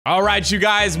All right, you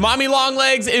guys, Mommy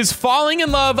Longlegs is falling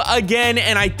in love again,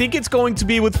 and I think it's going to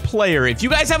be with Player. If you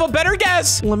guys have a better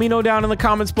guess, let me know down in the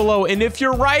comments below. And if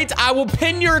you're right, I will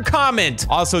pin your comment.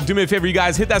 Also, do me a favor, you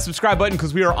guys, hit that subscribe button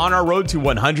because we are on our road to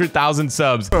 100,000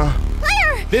 subs.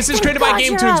 Player! This is created by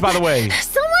Game Tunes, by the way.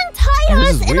 Someone tie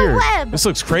us in a web. This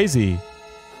looks crazy.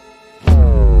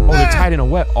 Oh, they're tied in a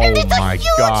web. Oh my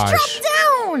gosh. Drop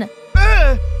down.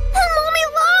 Mommy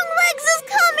Longlegs is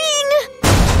coming.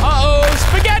 Uh-oh,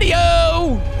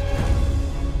 Spaghetti-O!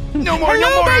 No more,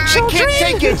 I can't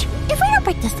take it! If we don't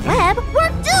break this web,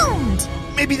 we're doomed!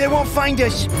 Maybe they won't find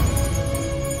us.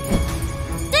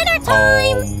 Dinner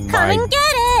time! Oh Come and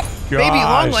get it! Baby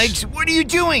Longlegs, what are you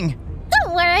doing?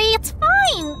 Don't worry, it's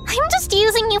fine. I'm just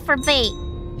using you for bait.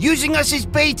 Using us as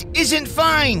bait isn't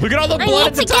fine! Look at all the I blood need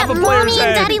at the to top get of Player's Mommy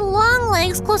and head. Daddy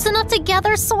Longlegs close enough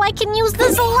together so I can use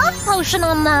this love potion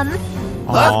on them.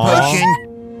 Love potion?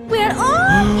 Where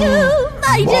are you,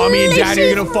 my Mommy and Daddy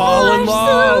are gonna fall in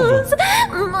love.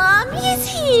 Mommy's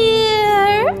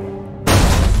here.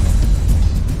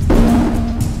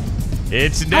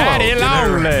 It's Daddy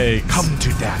Longlegs. Come to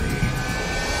Daddy.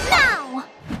 Now.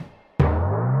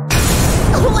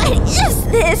 What is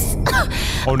this?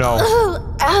 Oh no.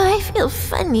 Oh, I feel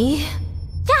funny.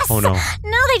 Yes. Oh no.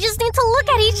 Now they just need to look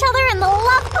at each other and the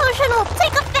love potion will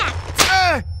take effect.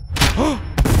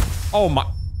 Oh my.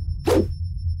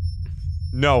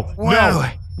 No. Wow. No.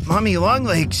 Mommy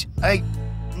Longlegs, I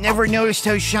never noticed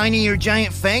how shiny your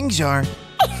giant fangs are.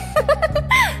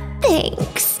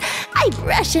 Thanks. I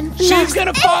brush and floss She's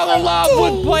gonna fall in love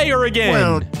with Player again.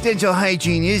 Well, dental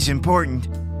hygiene is important.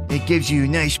 It gives you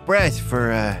nice breath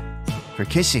for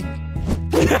kissing.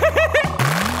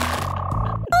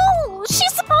 Oh,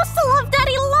 she's supposed to love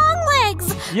Daddy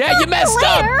Longlegs. Yeah, you messed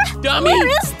Where? up, dummy. Where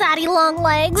is Daddy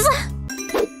Longlegs?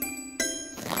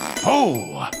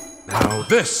 Oh, now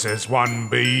this is one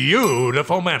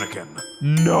beautiful mannequin.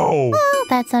 No. Oh,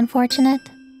 that's unfortunate.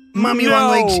 Mommy No.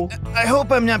 Longlegs, I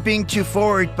hope I'm not being too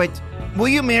forward, but will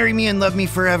you marry me and love me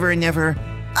forever and ever?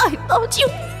 I thought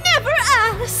you'd never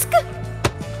ask.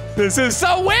 This is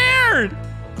so weird.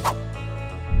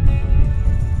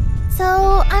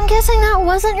 So, I'm guessing that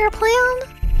wasn't your plan?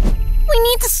 We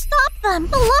need to stop them.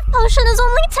 The love potion is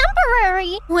only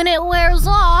temporary. When it wears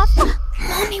off,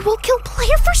 Mommy will kill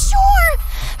Player for sure.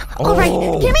 All right,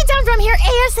 get me down from here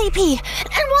ASAP.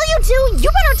 And while you do, you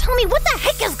better tell me what the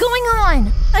heck is going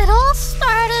on. It all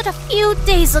started a few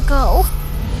days ago.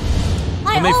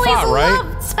 I When they always fought, right?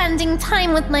 loved spending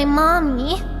time with my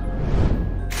mommy.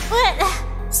 But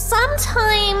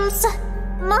sometimes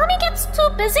Mommy gets too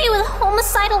busy with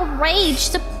homicidal rage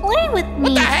to play with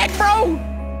me. What the heck, bro?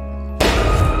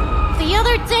 The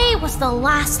other day was the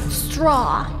last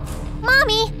straw.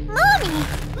 Mommy,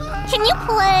 can you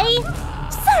play?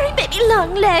 Sorry, baby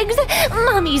Longlegs.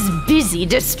 Mommy's busy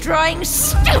destroying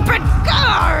stupid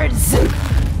guards.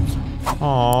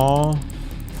 Aww.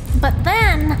 But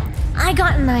then I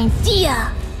got an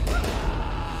idea.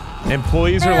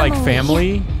 Employees are like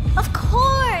family? Of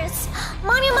course.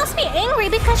 Mommy must be angry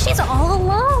because she's all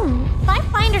alone. If I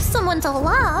find her someone to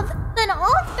love, then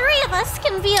all three of us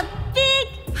can be a big,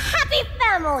 happy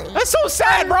family. That's so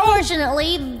sad, bro.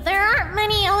 Unfortunately, there aren't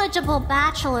many eligible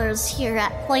bachelors here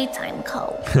at Playtime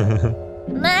Co.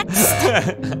 Next.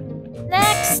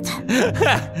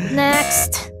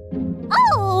 Next.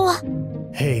 Oh!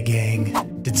 Hey, gang.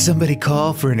 Did somebody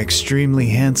call for an extremely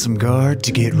handsome guard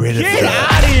to get rid of Get the...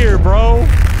 out of here, bro.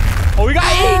 Oh, we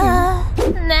got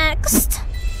eaten. Next.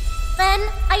 Then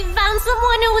I found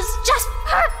someone who was just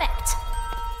perfect.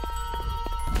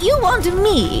 You want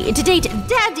me to date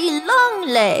Daddy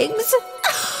Longlegs?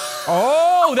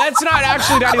 Oh, that's not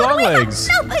actually Daddy Longlegs.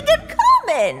 Nothing in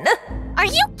common. Are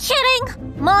you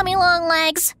kidding? Mommy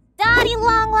Longlegs, Daddy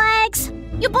Longlegs.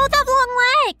 You both have long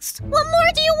legs. What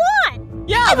more do you want?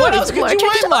 Yeah, what else could you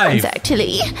want in life?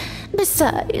 Actually.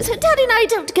 Besides, Daddy and I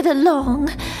don't get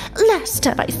along. Last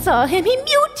time I saw him, he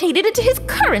mutated into his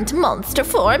current monster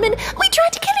form and we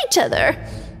tried to kill each other.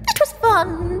 It was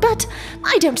fun, but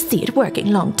I don't see it working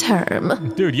long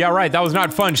term. Dude, yeah, right. That was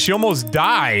not fun. She almost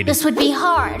died. This would be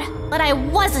hard, but I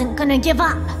wasn't gonna give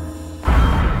up.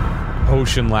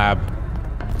 Potion lab.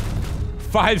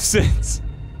 5 cents.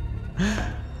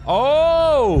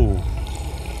 Oh!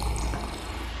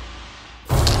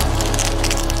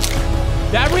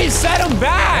 That reset him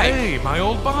back! Hey, my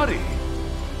old body.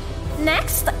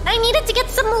 Next, I needed to get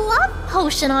some love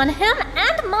potion on him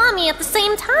and Mommy at the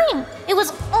same time. It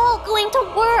was all going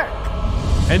to work.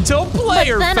 Until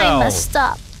Player But then fell. I messed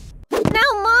up.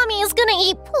 Now Mommy is gonna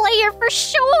eat Player for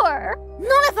sure.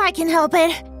 Not if I can help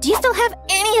it. Do you still have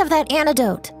any of that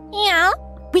antidote? Yeah.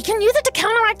 We can use it to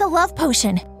counteract the love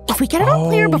potion. If we get it on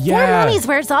player before yeah. Mommy's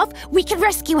wears off, we can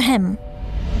rescue him.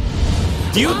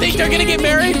 Do you think they're gonna get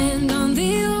married?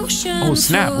 Oh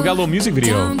snap, we got a little music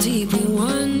video.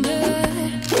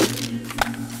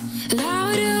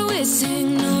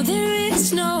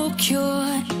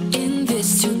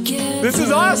 This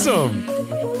is awesome.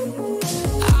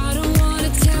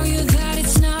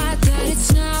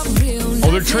 Oh,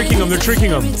 they're tricking him, they're tricking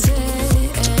him.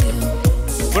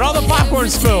 But all the popcorn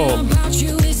spilled.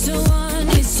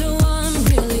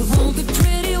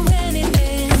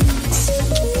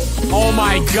 Oh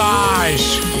my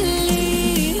gosh.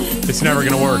 It's never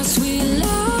gonna work.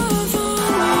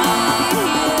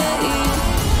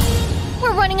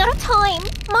 We're running out of time.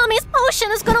 Mommy's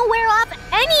potion is gonna wear off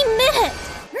any minute.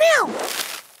 Now!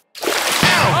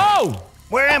 Oh!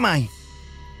 Where am I?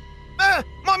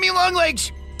 Mommy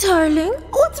Longlegs! Darling,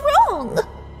 what's wrong?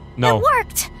 No. It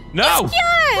worked. No! It's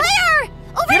cured! Player!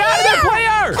 Over Get out of there,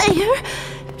 player!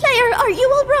 Player, are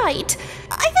you all right?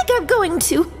 I think I'm going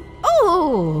to.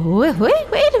 Oh,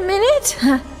 wait a minute.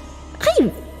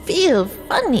 I feel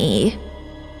funny.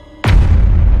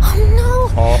 Oh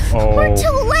no! Uh-oh. We're too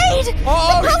late!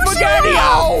 Oh, The potion spaghetti! went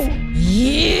off!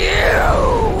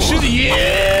 She's you!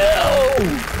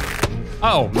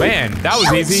 Oh man, that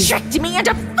was easy. You tricked me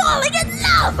into falling in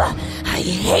love! I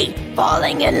hate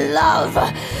falling in love!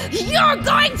 You're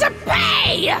going to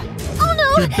pay! Oh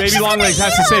no! Dude, Baby Longlegs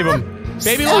has to save him.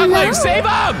 Baby Longlegs, save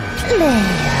him!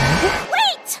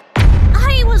 Wait!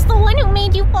 I was the one who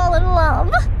made you fall in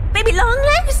love. Baby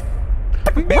Longlegs?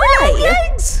 Baby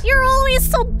Longlegs! You're always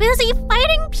so busy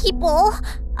fighting people.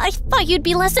 I thought you'd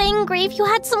be less angry if you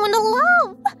had someone to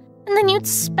love. And then you'd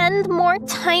spend more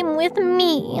time with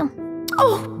me.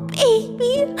 Oh,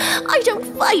 baby, I don't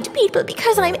fight people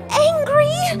because I'm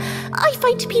angry. I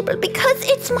fight people because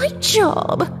it's my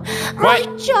job. My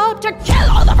job to kill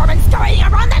all the vermin scurrying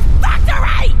around this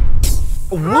factory!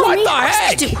 What Mommy the has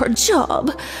heck? to do her job,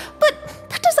 but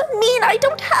that doesn't mean I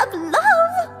don't have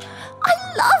love. I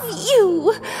love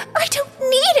you. I don't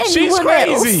need anyone She's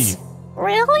crazy. else.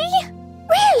 Really?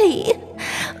 Really?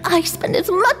 I spend as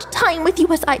much time with you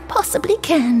as I possibly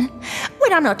can.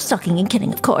 When I'm not stalking and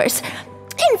kidding, of course.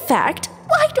 In fact,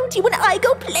 why don't you and I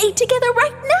go play together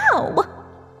right now?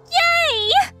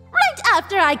 Yay! Right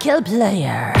after I kill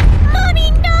Player.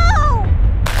 Mommy, no!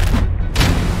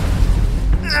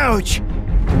 Ouch!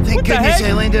 Thank What the goodness heck?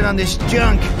 I landed on this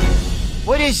junk.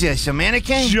 What is this, a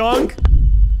mannequin? Junk?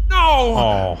 No!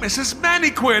 Oh. Mrs.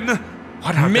 Mannequin!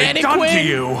 What have they done to Mannequin?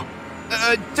 you?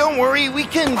 Don't worry, we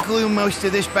can glue most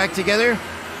of this back together.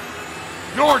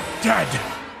 You're dead!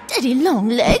 Daddy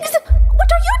Longlegs,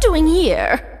 what are you doing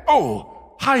here?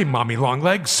 Oh, hi, Mommy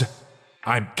Longlegs.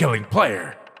 I'm killing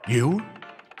Player. You?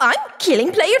 I'm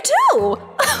killing Player too.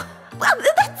 Well,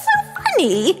 that's so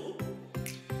funny.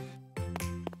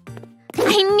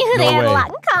 I knew they had way. a lot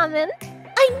in common.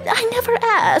 I never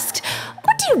asked.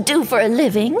 What do you do for a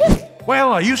living?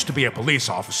 Well, I used to be a police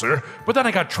officer, but then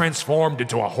I got transformed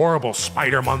into a horrible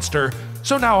spider monster,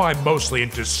 so now I'm mostly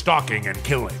into stalking and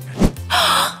killing.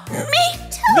 Me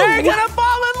too. They're gonna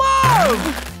fall in love!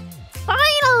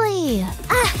 Finally,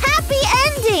 a happy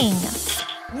ending.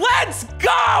 Let's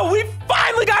go! We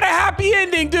finally got a happy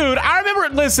ending, dude. I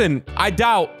remember, listen, I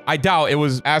doubt it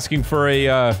was asking for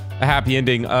a happy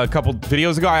ending a couple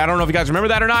videos ago. I don't know if you guys remember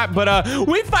that or not, but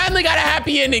we finally got a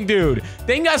happy ending, dude.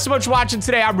 Thank you guys so much for watching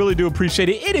today. I really do appreciate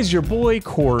it. It is your boy,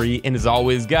 Corey, and as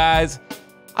always, guys,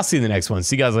 I'll see you in the next one.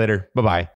 See you guys later. Bye-bye.